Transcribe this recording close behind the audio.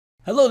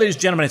Hello ladies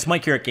and gentlemen, it's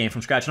Mike here at Game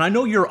From Scratch, and I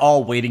know you're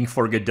all waiting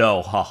for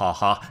Godot,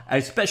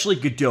 especially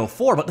Godot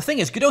 4, but the thing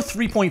is, Godot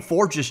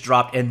 3.4 just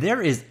dropped, and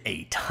there is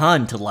a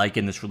ton to like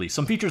in this release.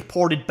 Some features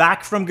ported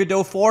back from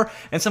Godot 4,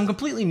 and some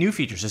completely new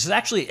features. This is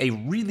actually a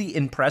really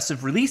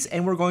impressive release,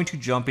 and we're going to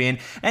jump in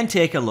and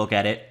take a look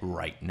at it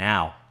right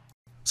now.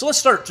 So let's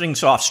start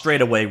things off straight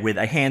away with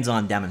a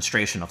hands-on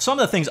demonstration of some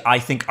of the things I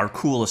think are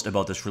coolest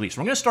about this release.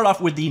 We're going to start off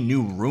with the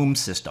new room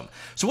system.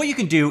 So what you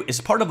can do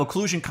is part of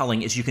occlusion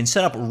culling is you can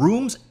set up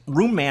rooms,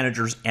 room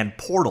managers, and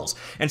portals.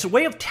 And it's a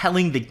way of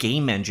telling the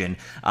game engine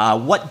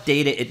what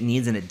data it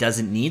needs and it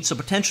doesn't need. So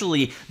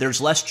potentially there's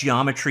less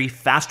geometry,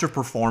 faster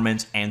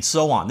performance, and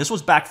so on. This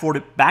was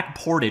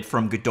backported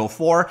from Godot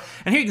 4.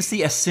 And here you can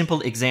see a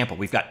simple example.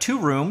 We've got two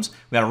rooms.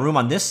 We got a room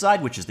on this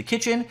side, which is the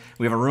kitchen.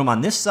 We have a room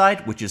on this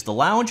side, which is the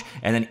lounge.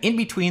 And then in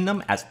between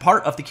them, as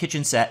part of the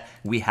kitchen set,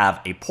 we have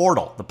a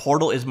portal. The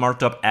portal is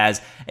marked up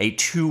as a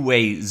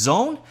two-way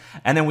zone.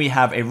 And then we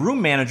have a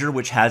room manager,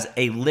 which has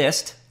a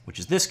list, which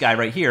is this guy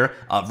right here,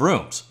 of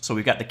rooms. So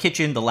we've got the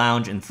kitchen, the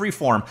lounge, and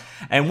freeform.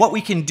 And what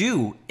we can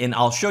do, and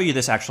I'll show you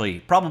this actually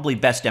probably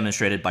best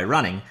demonstrated by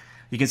running,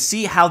 you can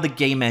see how the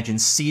game engine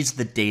sees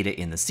the data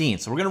in the scene.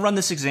 So we're going to run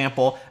this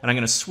example, and I'm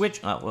going to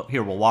switch. Well,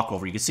 here, we'll walk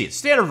over. You can see it's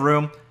standard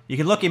room. You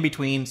can look in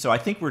between. So I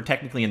think we're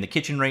technically in the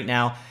kitchen right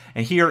now.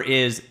 And here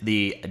is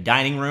the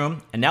dining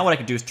room. And now what I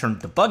can do is turn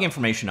the debug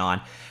information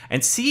on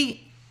and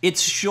see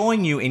it's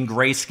showing you in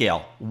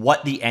grayscale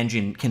what the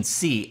engine can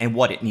see and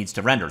what it needs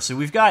to render. So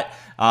we've got,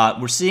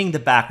 we're seeing the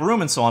back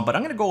room and so on, but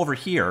I'm going to go over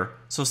here.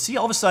 So see,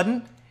 all of a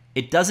sudden,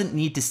 it doesn't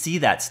need to see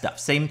that stuff.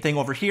 Same thing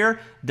over here,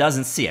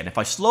 doesn't see it. And if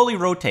I slowly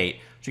rotate,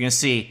 you're going to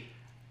see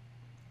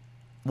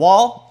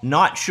wall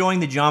not showing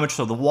the geometry.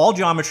 So the wall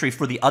geometry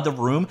for the other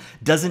room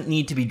doesn't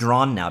need to be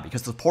drawn now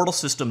because the portal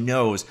system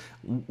knows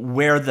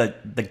where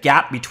the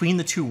gap between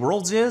the two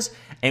worlds is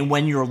and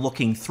when you're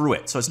looking through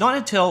it. So it's not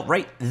until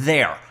right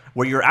there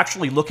where you're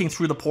actually looking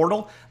through the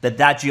portal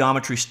that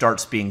geometry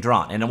starts being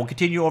drawn. And then we'll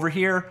continue over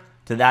here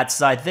to that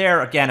side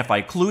there. Again, if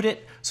I occlude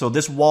it, so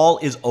this wall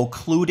is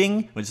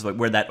occluding, which is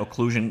where that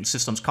occlusion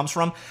systems comes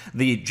from.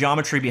 The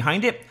geometry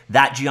behind it,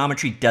 that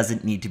geometry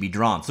doesn't need to be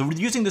drawn. So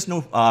using this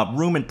new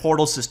room and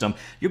portal system,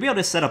 you'll be able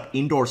to set up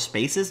indoor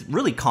spaces,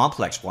 really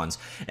complex ones,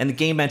 and the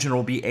game engine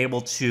will be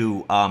able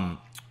to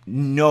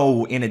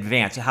know in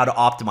advance how to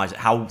optimize it,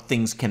 how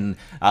things can,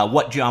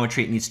 what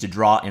geometry it needs to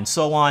draw, and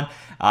so on.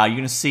 You're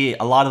going to see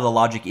a lot of the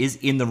logic is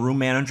in the room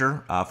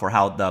manager for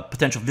how the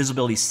potential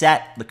visibility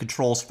set, the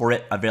controls for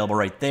it available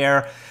right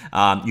there.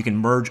 You can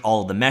merge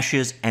all of the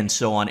meshes and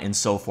so on and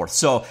so forth.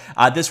 So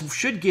this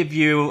should give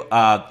you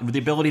the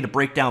ability to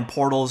break down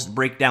portals,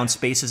 break down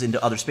spaces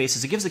into other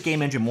spaces. It gives the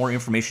game engine more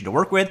information to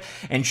work with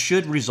and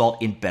should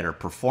result in better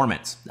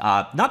performance.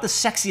 Not the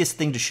sexiest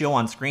thing to show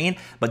on screen,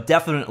 but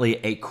definitely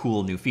a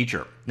cool new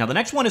feature. Now the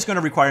next one is going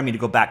to require me to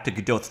go back to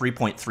Godot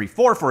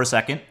 3.34 for a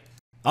second.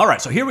 All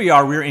right, so here we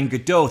are. We're in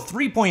Godot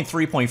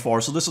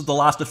 3.3.4, so this is the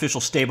last official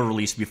stable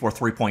release before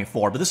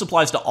 3.4, but this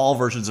applies to all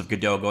versions of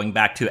Godot going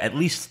back to at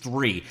least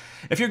 3.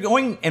 If you're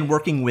going and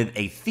working with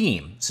a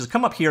theme, so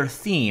come up here,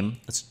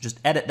 theme, let's just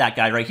edit that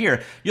guy right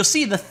here, you'll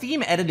see the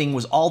theme editing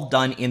was all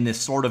done in this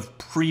sort of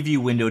preview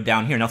window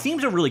down here. Now,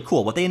 themes are really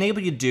cool. What they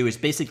enable you to do is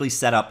basically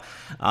set up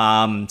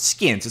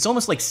skins. It's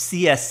almost like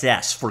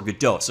CSS for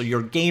Godot. So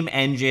your game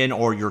engine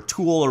or your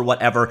tool or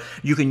whatever,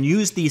 you can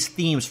use these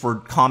themes for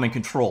common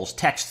controls,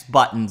 text,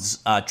 buttons,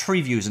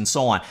 tree views, and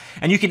so on.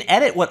 And you can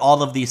edit what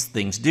all of these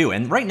things do.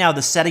 And right now,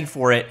 the setting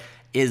for it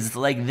is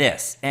like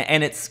this.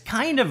 And it's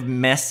kind of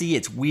messy.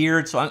 It's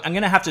weird. So I'm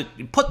going to have to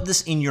put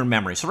this in your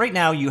memory. So right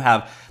now, you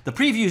have the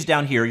previews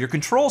down here. Your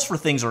controls for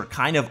things are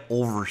kind of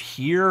over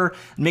here,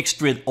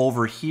 mixed with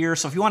over here.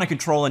 So if you want to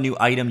control a new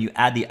item, you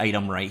add the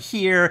item right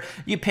here.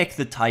 You pick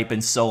the type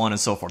and so on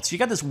and so forth. So you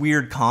got this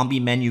weird combi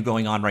menu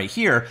going on right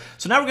here.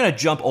 So now we're going to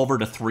jump over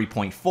to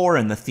 3.4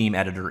 and the theme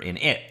editor in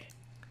it.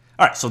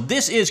 All right, so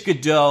this is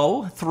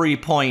Godot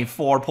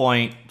 3.4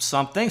 point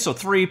something, so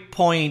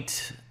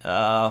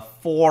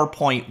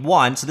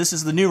 3.4.1, so this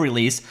is the new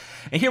release.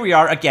 And here we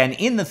are, again,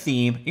 in the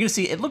theme. You're going to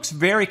see it looks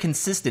very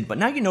consistent, but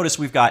now you notice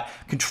we've got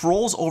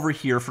controls over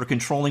here for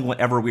controlling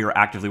whatever we are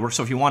actively working.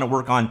 So if you want to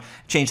work on,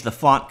 change the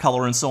font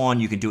color and so on,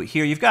 you can do it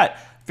here. You've got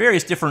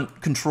various different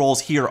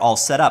controls here all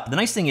set up. The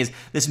nice thing is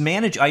this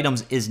manage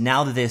items is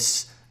now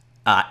this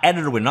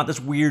editor window, not this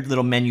weird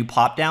little menu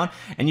pop down,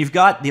 and you've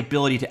got the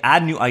ability to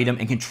add a new item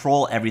and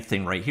control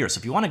everything right here. So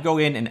if you want to go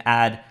in and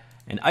add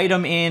an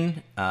item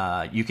in,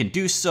 you can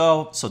do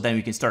so. So then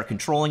we can start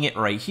controlling it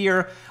right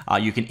here.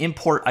 You can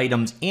import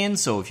items in.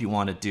 So if you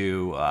want to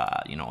do,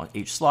 you know,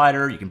 H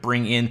slider, you can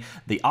bring in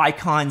the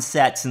icon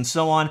sets and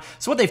so on.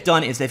 So what they've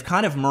done is they've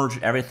kind of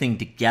merged everything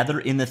together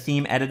in the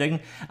theme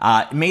editing,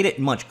 made it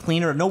much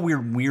cleaner. No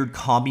weird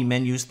combi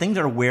menus. Things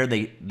are where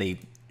they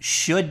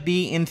should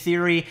be in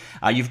theory.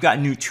 You've got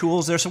new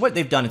tools there. So what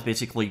they've done is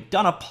basically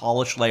done a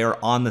polish layer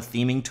on the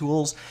theming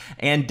tools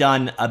and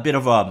done a bit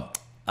of a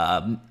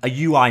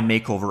UI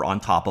makeover on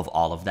top of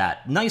all of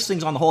that. Nice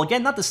things on the whole.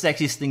 Again, not the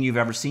sexiest thing you've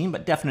ever seen,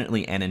 but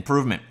definitely an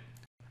improvement.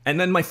 And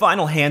then my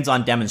final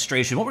hands-on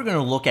demonstration, what we're going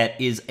to look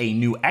at is a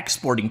new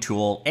exporting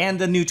tool, and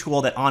the new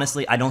tool that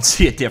honestly I don't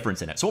see a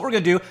difference in it. So what we're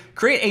going to do,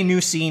 create a new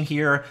scene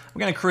here. We're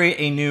going to create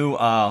a new,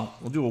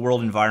 we'll do a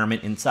world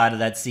environment inside of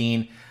that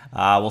scene.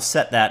 We'll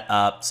set that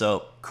up.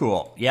 So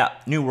cool. Yeah,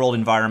 new world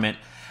environment.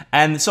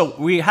 And so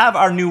we have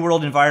our new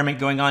world environment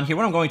going on here.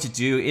 What I'm going to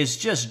do is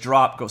just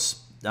drop, go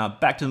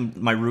back to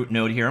my root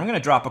node here. I'm going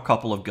to drop a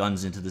couple of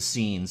guns into the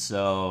scene.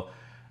 So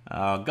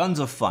guns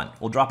of fun.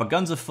 We'll drop a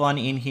guns of fun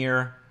in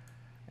here.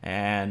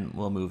 And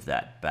we'll move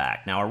that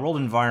back. Now our world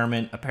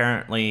environment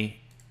apparently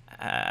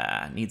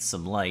needs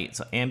some light.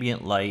 So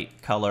ambient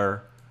light,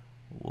 color,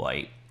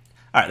 white.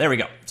 All right, there we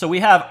go. So we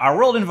have our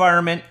world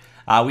environment.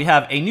 We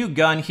have a new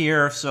gun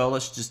here. So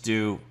let's just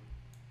do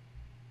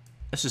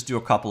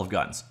a couple of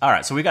guns. All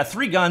right, so we got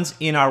 3 guns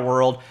in our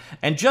world.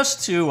 And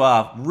just to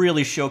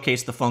really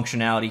showcase the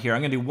functionality here, I'm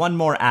going to do one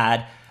more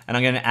add, and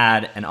I'm going to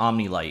add an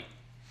Omni light.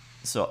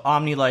 So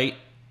Omni light.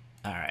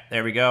 All right,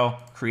 there we go.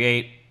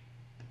 Create.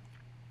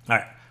 All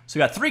right. So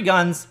we got 3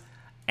 guns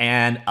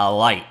and a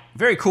light.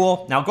 Very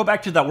cool. Now go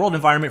back to that world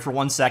environment for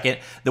 1 second.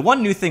 The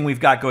one new thing we've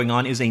got going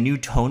on is a new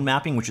tone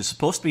mapping, which is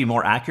supposed to be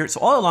more accurate.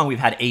 So all along we've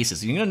had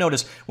aces. You're going to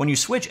notice when you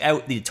switch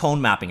out the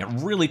tone mapping, it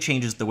really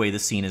changes the way the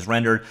scene is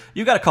rendered.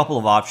 You've got a couple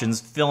of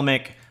options: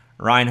 filmic,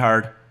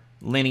 Reinhard,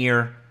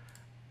 linear,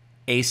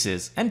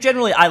 aces. And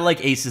generally I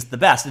like aces the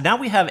best. And now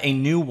we have a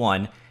new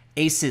one,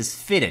 aces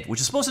fitted, which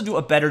is supposed to do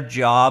a better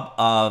job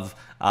of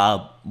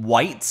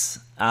whites,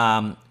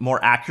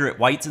 more accurate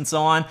whites and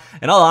so on.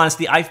 In all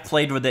honesty, I've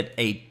played with it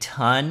a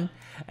ton,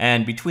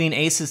 and between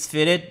aces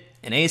fitted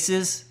and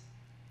aces,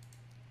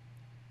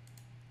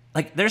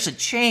 like there's a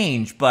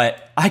change,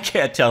 but I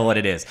can't tell what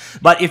it is.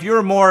 But if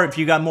you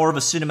got more of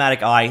a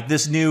cinematic eye,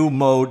 this new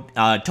mode,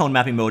 tone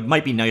mapping mode,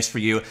 might be nice for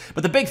you.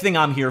 But the big thing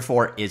I'm here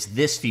for is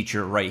this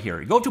feature right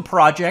here. You go to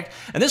project,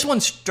 and this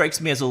one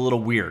strikes me as a little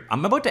weird.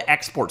 I'm about to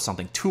export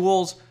something,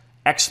 tools,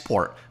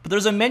 export, but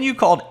there's a menu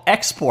called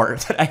export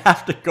that I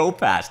have to go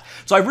past.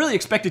 So I really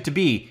expect it to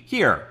be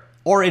here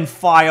or in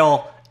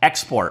file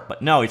export,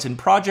 but no, it's in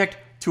project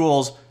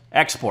tools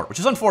export, which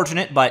is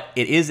unfortunate, but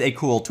it is a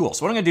cool tool.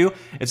 So what I'm gonna do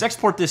is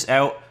export this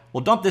out.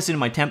 We'll dump this into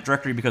my temp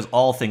directory because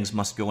all things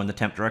must go in the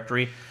temp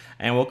directory,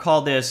 and we'll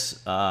call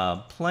this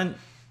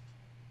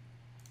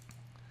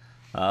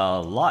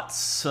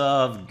lots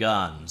of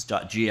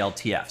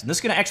guns.gltf. And this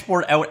is going to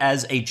export out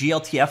as a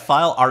GLTF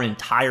file our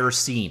entire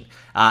scene.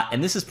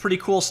 And this is pretty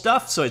cool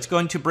stuff. So it's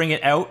going to bring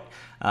it out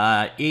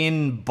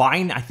in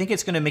bind. I think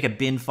it's going to make a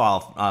bin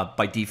file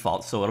by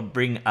default. So it'll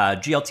bring a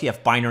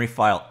GLTF binary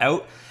file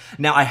out.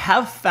 Now, I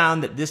have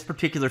found that this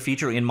particular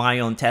feature in my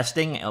own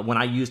testing, when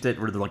I used it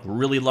with like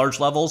really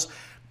large levels,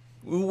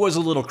 was a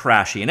little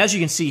crashy. And as you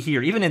can see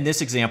here, even in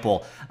this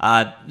example,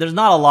 there's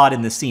not a lot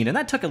in the scene, and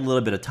that took a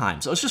little bit of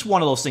time. So it's just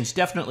one of those things you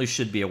definitely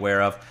should be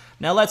aware of.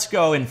 Now let's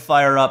go and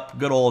fire up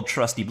good old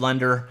trusty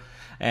Blender,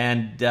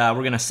 and we're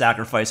going to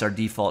sacrifice our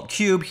default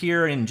cube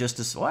here in just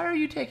a... Why are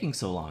you taking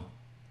so long?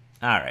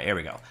 All right, here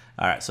we go.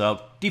 All right,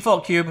 so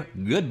default cube,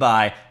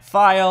 goodbye.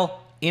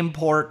 File,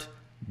 import,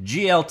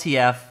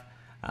 GLTF.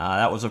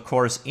 That was, of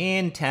course,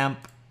 in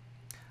temp.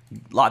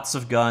 Lots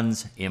of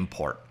guns,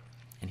 import.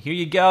 And here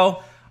you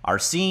go. Our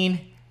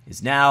scene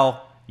is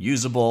now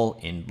usable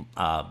in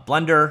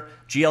Blender.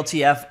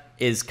 GLTF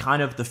is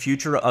kind of the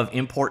future of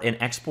import and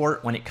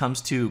export when it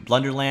comes to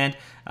Blunderland,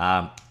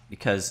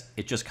 because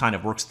it just kind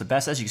of works the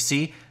best. As you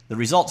see, the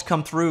results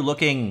come through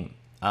looking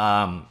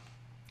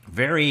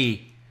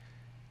very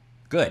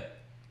good.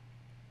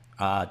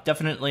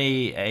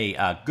 Definitely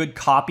a good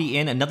copy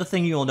in. Another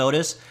thing you'll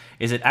notice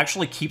is it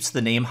actually keeps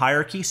the name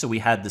hierarchy. So we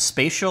had the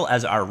spatial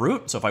as our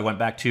root. So if I went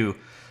back to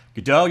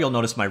Godot, you'll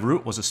notice my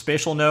root was a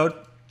spatial node.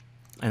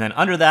 And then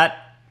under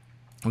that,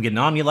 we get an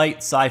Omnilight,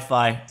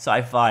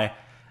 sci-fi,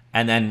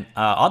 and then,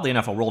 oddly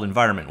enough, a world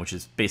environment, which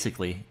is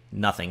basically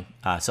nothing.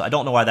 So I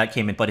don't know why that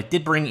came in, but it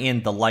did bring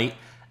in the light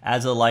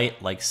as a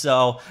light, like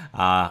so.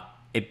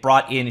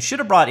 It should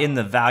have brought in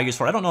the values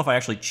for it. I don't know if I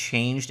actually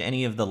changed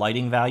any of the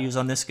lighting values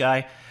on this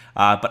guy,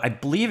 but I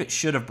believe it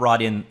should have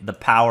brought in the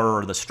power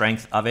or the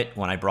strength of it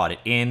when I brought it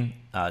in.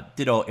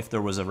 Ditto if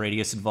there was a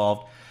radius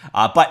involved.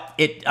 But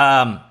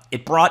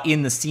it brought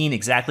in the scene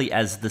exactly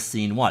as the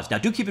scene was. Now,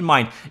 do keep in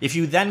mind, if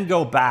you then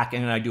go back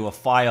and I do a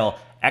file,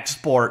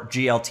 export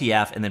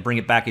GLTF, and then bring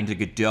it back into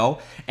Godot,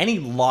 any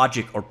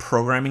logic or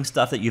programming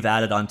stuff that you've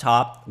added on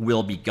top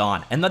will be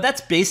gone. And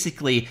that's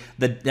basically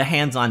the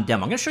hands-on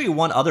demo. I'm going to show you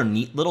one other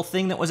neat little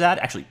thing that was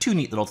added. Actually, 2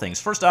 neat little things.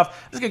 First off,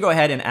 I'm just going to go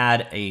ahead and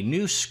add a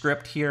new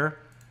script here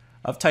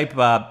of type,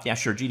 yeah,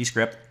 sure, GD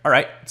script. All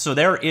right, so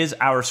there is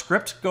our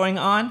script going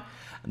on.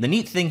 The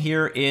neat thing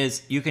here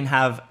is you can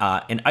have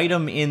an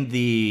item in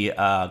the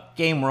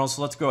game world.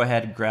 So let's go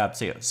ahead and grab,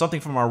 say,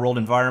 something from our world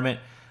environment.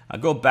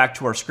 Go back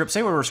to our script.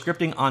 Say we were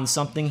scripting on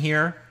something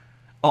here.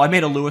 Oh, I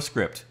made a Lua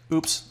script.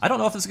 Oops. I don't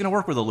know if this is going to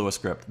work with a Lua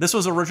script. This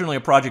was originally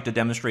a project to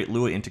demonstrate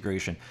Lua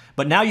integration.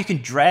 But now you can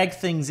drag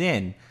things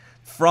in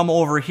from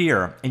over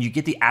here, and you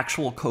get the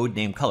actual code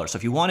name color. So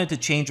if you wanted to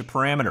change a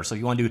parameter, so if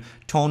you want to do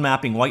tone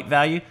mapping white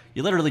value,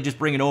 you literally just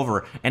bring it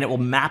over and it will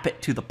map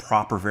it to the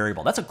proper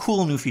variable. That's a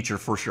cool new feature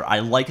for sure. I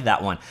like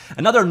that one.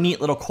 Another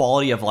neat little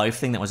quality of life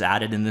thing that was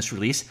added in this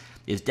release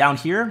is down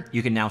here,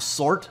 you can now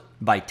sort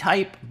by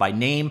type, by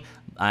name,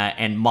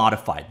 and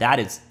modify.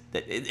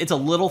 It's a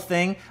little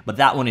thing, but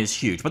that one is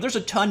huge. But there's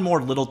a ton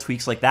more little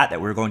tweaks like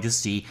that we're going to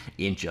see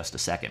in just a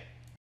second.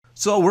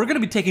 So we're going to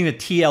be taking a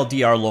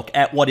TLDR look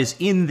at what is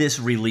in this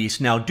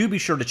release. Now, do be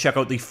sure to check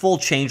out the full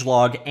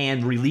changelog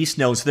and release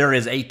notes. There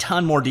is a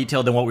ton more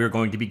detail than what we're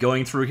going to be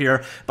going through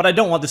here, but I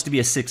don't want this to be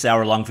a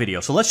 6-hour-long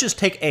video. So let's just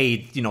take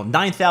a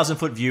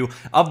 9,000-foot view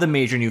of the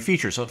major new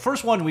features. So the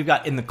first one we've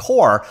got in the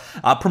core,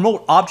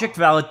 promote object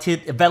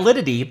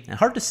validity, and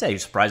hard to say,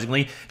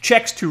 surprisingly,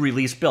 checks to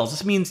release builds.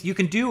 This means you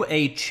can do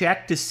a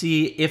check to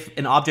see if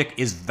an object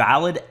is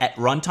valid at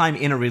runtime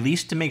in a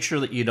release to make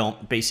sure that you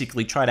don't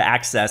basically try to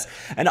access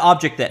an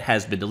object that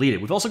has been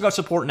deleted. We've also got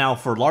support now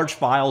for large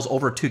files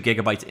over 2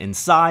 GB in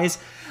size.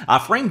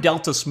 Frame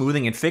delta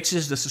smoothing and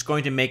fixes. This is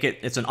going to make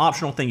it's an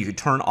optional thing you could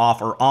turn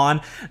off or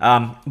on,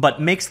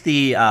 but makes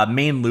the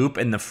main loop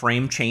and the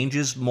frame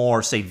changes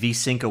more, say,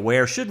 VSync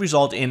aware, should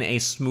result in a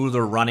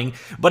smoother running.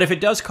 But if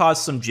it does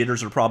cause some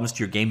jitters or problems to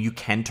your game, you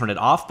can turn it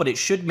off, but it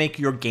should make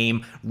your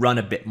game run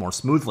a bit more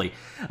smoothly.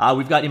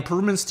 We've got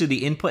improvements to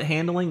the input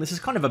handling. This is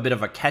kind of a bit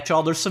of a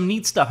catch-all. There's some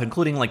neat stuff,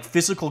 including like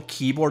physical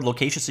keyboard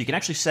location, so you can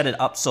actually set it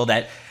up so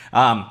that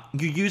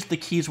you use the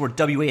keys where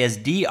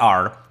WASD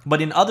are,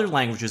 but in other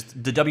languages,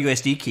 the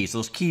WASD keys,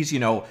 those keys,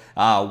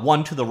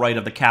 one to the right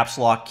of the caps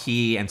lock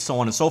key and so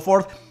on and so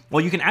forth,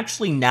 well, you can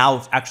actually now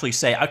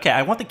say, okay,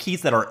 I want the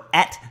keys that are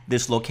at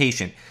this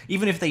location,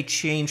 even if they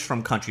change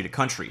from country to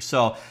country.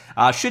 So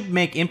should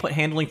make input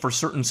handling for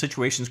certain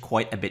situations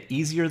quite a bit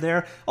easier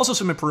there. Also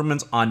some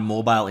improvements on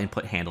mobile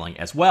input handling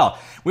as well.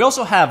 We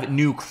also have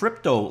new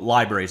crypto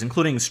libraries,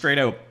 including straight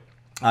out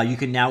you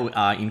can now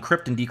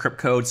encrypt and decrypt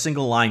code,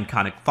 single line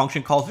kind of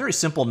function calls, very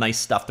simple, nice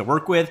stuff to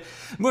work with.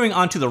 Moving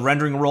on to the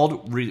rendering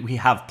world, we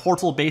have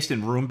portal-based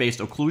and room-based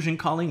occlusion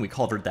calling. We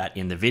covered that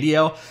in the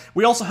video.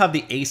 We also have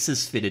the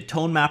ACES fitted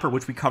tone mapper,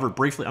 which we covered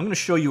briefly. I'm going to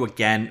show you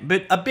again,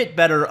 but a bit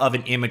better of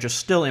an image, a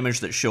still image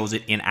that shows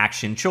it in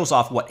action, shows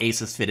off what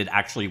ACES fitted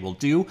actually will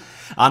do.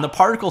 On the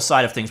particle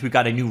side of things, we've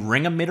got a new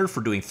ring emitter for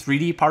doing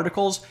 3D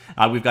particles.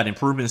 We've got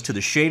improvements to the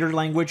shader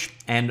language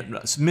and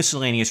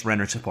miscellaneous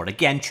render support.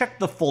 Again, check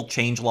the full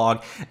changelog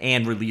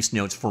and release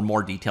notes for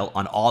more detail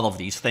on all of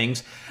these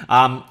things.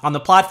 On the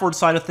platform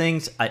side of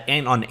things,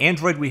 and on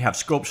Android, we have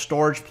scope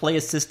storage, play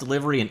assist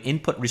delivery, and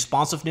input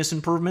responsiveness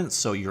improvements,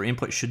 so your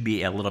input should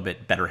be a little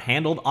bit better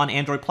handled on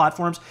Android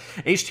platforms.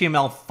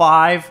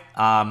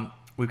 HTML5,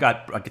 we've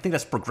got, I think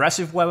that's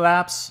progressive web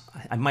apps.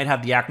 I might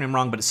have the acronym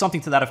wrong, but it's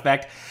something to that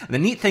effect. And the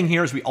neat thing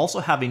here is we also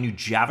have a new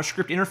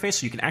JavaScript interface,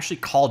 so you can actually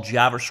call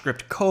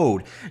JavaScript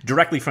code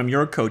directly from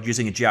your code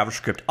using a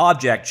JavaScript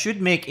object.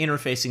 Should make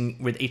interfacing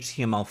with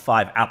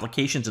HTML5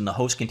 applications in the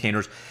host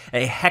containers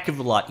a heck of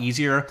a lot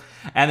easier.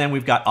 And then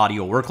we've got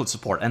audio workload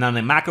support. And on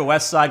the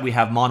macOS side, we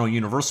have mono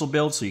universal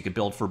build, so you can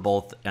build for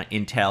both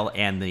Intel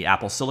and the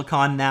Apple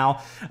Silicon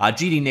now.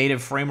 GD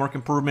native framework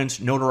improvements,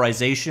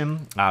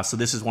 notarization. So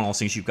this is one of those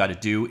things you've got to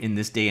do in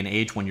this day and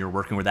age when you're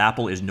working with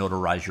Apple, is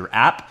notarize your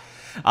app.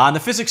 On the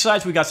physics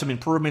side, we got some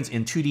improvements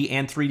in 2D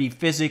and 3D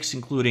physics,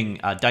 including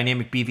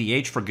dynamic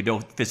BVH for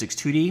Godot Physics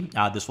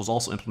 2D. This was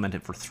also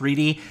implemented for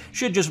 3D.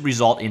 Should just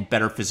result in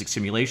better physics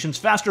simulations,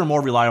 faster,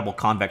 more reliable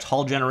convex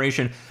hull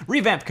generation,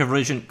 revamped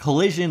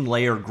collision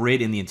layer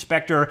grid in the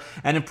inspector,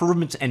 and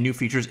improvements and new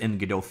features in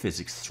Godot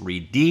Physics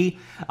 3D.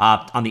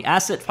 On the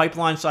asset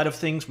pipeline side of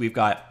things, we've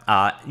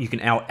got, you can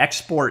now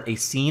export a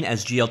scene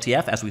as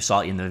GLTF, as we saw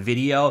in the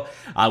video.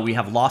 We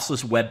have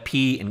lossless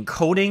Webp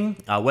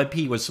encoding.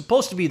 Webp was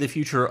supposed to be the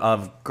future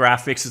of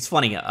graphics. It's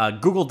funny,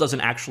 Google doesn't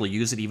actually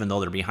use it, even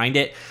though they're behind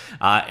it,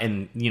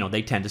 and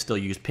they tend to still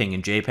use PNG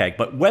and JPEG,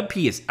 but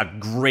Webp is a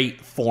great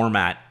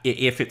format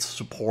if it's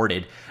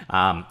supported,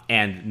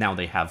 and now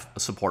they have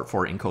support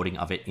for encoding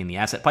of it in the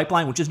asset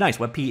pipeline, which is nice.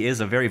 Webp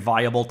is a very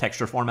viable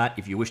texture format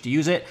if you wish to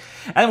use it.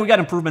 And then we got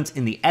improvements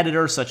in the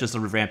editor, such as the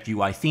revamped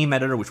UI theme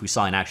editor, which we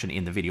saw in action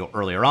in the video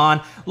earlier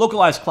on,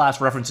 localized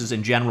class references,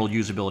 and general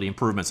usability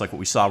improvements, like what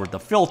we saw with the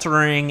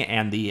filtering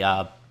and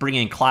the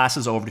bringing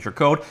classes over to your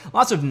code.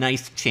 Lots of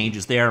nice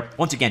changes there.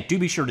 Once again, do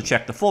be sure to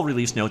check the full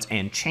release notes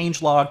and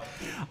changelog.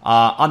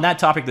 On that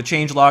topic, the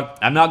changelog,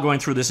 I'm not going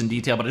through this in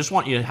detail, but I just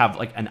want you to have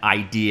like an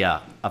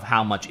idea of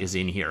how much is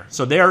in here.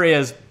 So there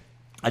is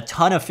a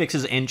ton of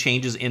fixes and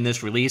changes in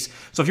this release.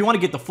 So if you want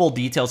to get the full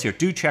details here,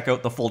 do check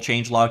out the full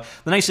changelog.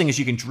 The nice thing is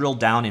you can drill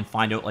down and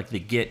find out like the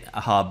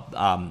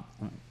GitHub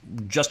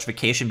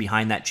justification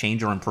behind that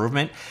change or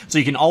improvement, so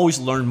you can always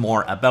learn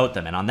more about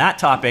them. And on that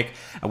topic,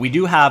 we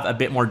do have a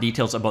bit more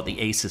details about the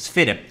ACES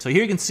fitted. So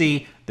here you can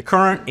see the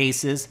current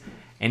ACES,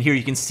 and here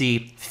you can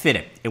see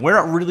fitted. And where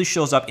it really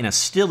shows up in a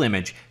still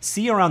image,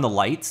 see around the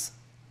lights,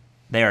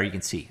 There you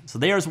can see. So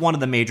there's one of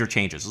the major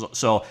changes.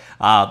 So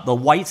the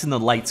whites and the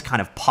lights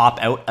kind of pop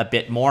out a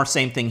bit more.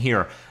 Same thing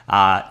here.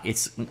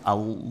 It's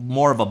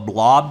more of a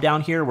blob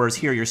down here, whereas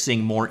here you're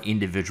seeing more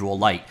individual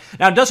light.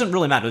 Now, it doesn't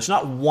really matter. It's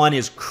not one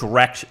is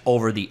correct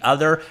over the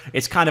other.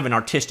 It's kind of an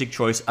artistic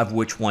choice of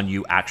which one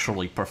you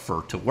actually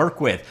prefer to work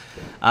with.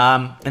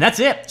 And that's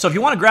it. So if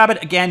you want to grab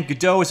it, again,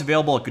 Godot is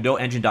available at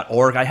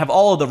godotengine.org. I have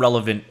all of the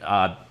relevant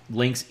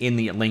links in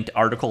the linked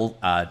article,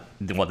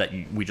 the one that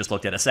we just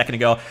looked at a second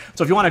ago.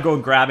 So if you want to go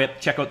and grab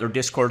it, check out their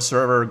Discord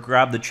server,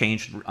 grab the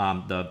change,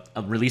 the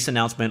release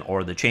announcement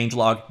or the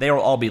changelog. They will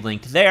all be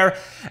linked there.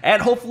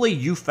 And hopefully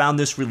you found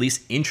this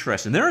release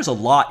interesting. There is a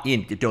lot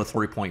in Godot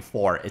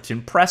 3.4. It's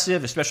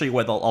impressive, especially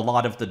with a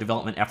lot of the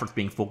development efforts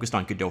being focused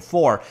on Godot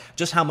 4,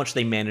 just how much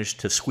they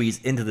managed to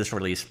squeeze into this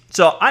release.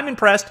 So I'm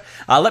impressed.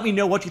 Let me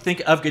know what you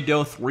think of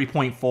Godot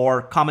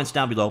 3.4. Comments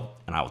down below,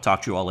 and I will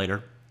talk to you all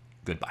later.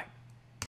 Goodbye.